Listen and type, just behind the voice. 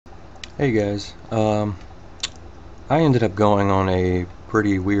Hey guys, I ended up going on a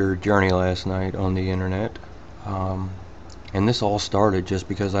pretty weird journey last night on the internet. Um, and this all started just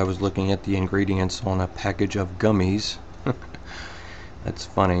because I was looking at the ingredients on a package of gummies. That's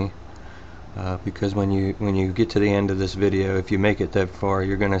funny, because when you get to the end of this video, if you make it that far,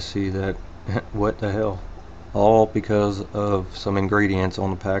 you're gonna see that what the hell? All because of some ingredients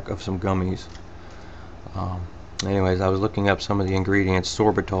on the pack of some gummies. Um, Anyways, I was looking up some of the ingredients,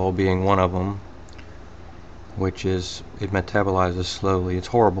 sorbitol being one of them, which is it metabolizes slowly. It's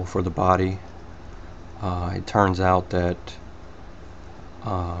horrible for the body. It turns out that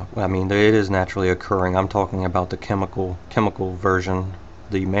I mean, it is naturally occurring. I'm talking about the chemical version,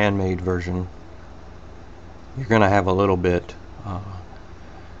 the man-made version. You're going to have a little bit.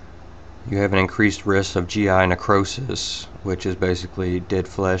 You have an increased risk of GI necrosis, which is basically dead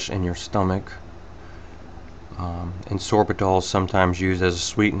flesh in your stomach. And sorbitol is sometimes used as a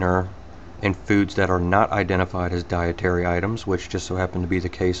sweetener in foods that are not identified as dietary items, which just so happen to be the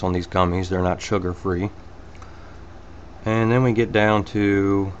case on these gummies. They're not sugar-free. And then we get down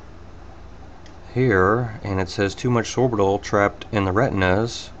to here, and it says too much sorbitol trapped in the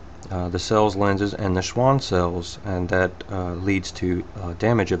retinas, the cells, lenses, and the Schwann cells, and that leads to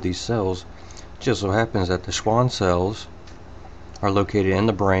damage of these cells. It just so happens that the Schwann cells are located in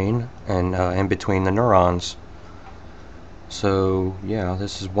the brain and in between the neurons. So yeah,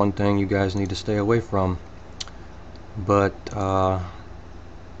 this is one thing you guys need to stay away from. But yeah,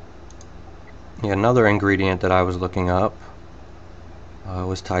 another ingredient that I was looking up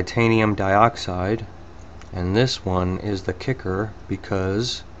was titanium dioxide, and this one is the kicker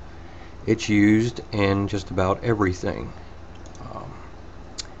because it's used in just about everything.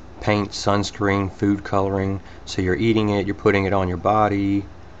 Paint, sunscreen, food coloring. So you're eating it, you're putting it on your body.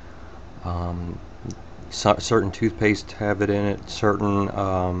 Certain toothpaste have it in it, certain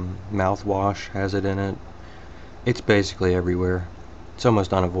mouthwash has it in it. It's basically everywhere. It's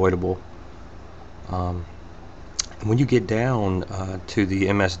almost unavoidable. When you get down to the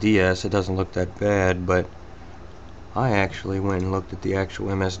MSDS, it doesn't look that bad, but I actually went and looked at the actual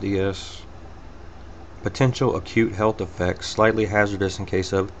MSDS. Potential acute health effects, slightly hazardous in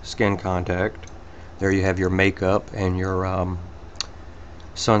case of skin contact. There you have your makeup and your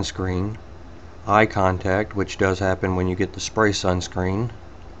sunscreen. Eye contact, which does happen when you get the spray sunscreen,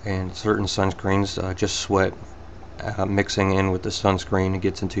 and certain sunscreens just sweat mixing in with the sunscreen, it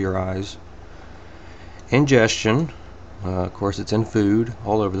gets into your eyes. Ingestion, of course it's in food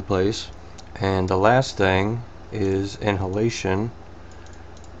all over the place. And the last thing is inhalation,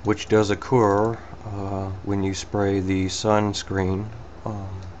 which does occur when you spray the sunscreen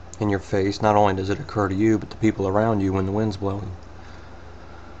in your face. Not only does it occur to you, but the people around you when the wind's blowing.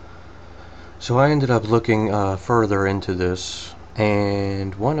 So I ended up looking further into this,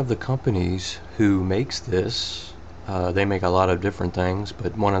 and one of the companies who makes this, they make a lot of different things,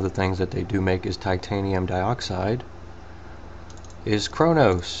 but one of the things that they do make is titanium dioxide, is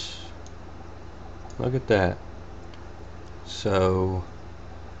Kronos. Look at that. So,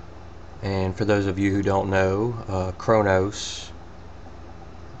 and for those of you who don't know, Kronos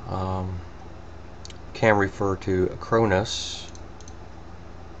can refer to Cronus,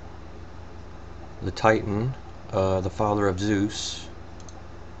 the Titan, the father of Zeus,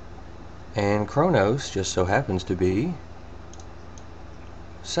 and Kronos just so happens to be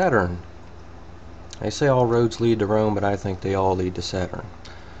Saturn. They say all roads lead to Rome, but I think they all lead to Saturn.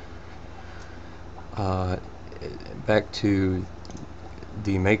 Back to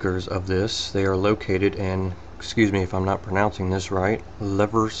the makers of this, they are located in, excuse me if I'm not pronouncing this right,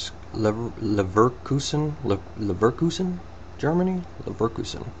 Leverkusen, Germany?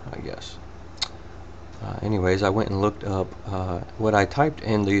 Leverkusen, I guess. Anyways, I went and looked up, what I typed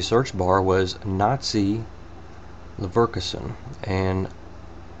in the search bar was Nazi Leverkusen, and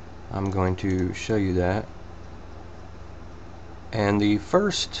I'm going to show you that. And the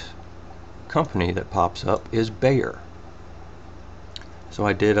first company that pops up is Bayer. So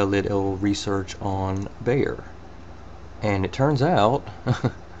I did a little research on Bayer, and it turns out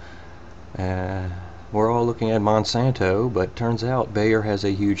we're all looking at Monsanto, but it turns out Bayer has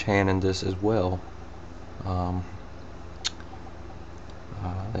a huge hand in this as well.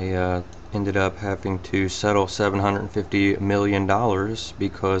 They ended up having to settle $750 million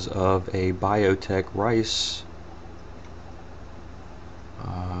because of a biotech rice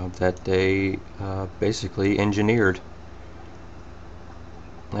that they basically engineered.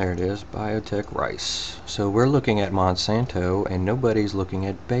 There it is, biotech rice. So we're looking at Monsanto and nobody's looking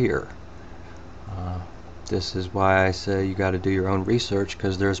at Bayer. This is why I say you got to do your own research,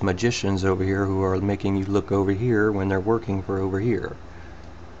 because there's magicians over here who are making you look over here when they're working for over here.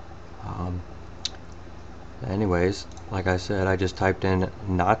 Anyways, like I said, I just typed in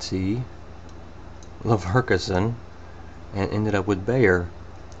Nazi Leverkusen and ended up with Bayer.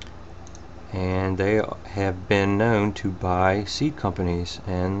 And they have been known to buy seed companies,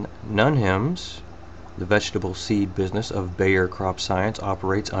 and Nunhems, the vegetable seed business of Bayer Crop Science,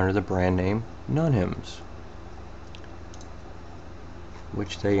 operates under the brand name Nunhems,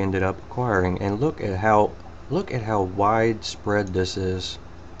 which they ended up acquiring. And look at how widespread this is.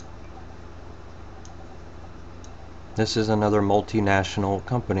 This is another multinational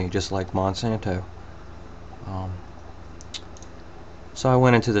company, just like Monsanto. So I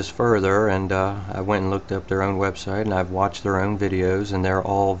went into this further, and I went and looked up their own website, and I've watched their own videos, and they're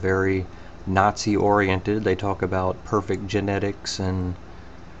all very Nazi oriented. They talk about perfect genetics, and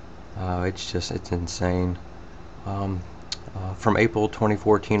it's insane. From April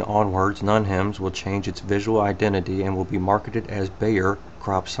 2014 onwards, Nunhems will change its visual identity and will be marketed as Bayer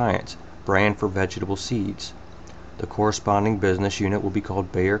Crop Science, brand for vegetable seeds. The corresponding business unit will be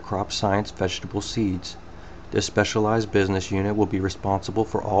called Bayer Crop Science Vegetable Seeds. This specialized business unit will be responsible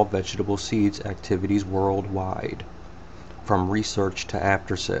for all vegetable seeds activities worldwide, from research to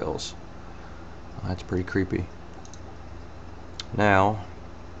after sales. That's pretty creepy. Now,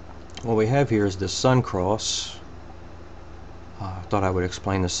 what we have here is the sun cross. I thought I would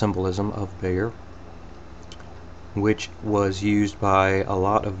explain the symbolism of Bayer, which was used by a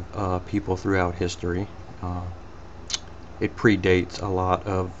lot of people throughout history. It predates a lot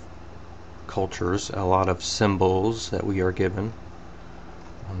of cultures, a lot of symbols that we are given.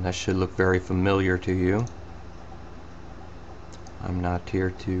 That should look very familiar to you. I'm not here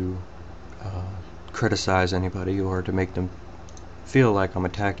to criticize anybody or to make them feel like I'm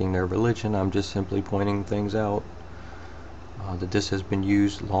attacking their religion. I'm just simply pointing things out that this has been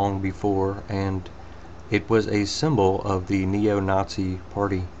used long before, and it was a symbol of the neo-Nazi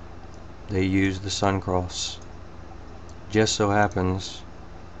party. They used the sun cross. Just so happens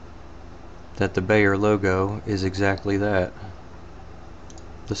that the Bayer logo is exactly that,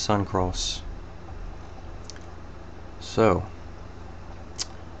 the sun cross. So,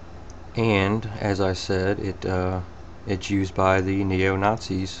 and as I said, it's used by the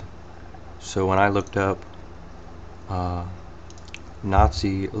neo-Nazis. So when I looked up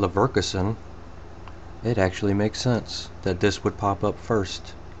Nazi Leverkusen, it actually makes sense that this would pop up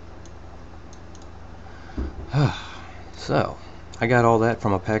first. So, I got all that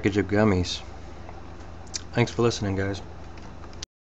from a package of gummies. Thanks for listening, guys.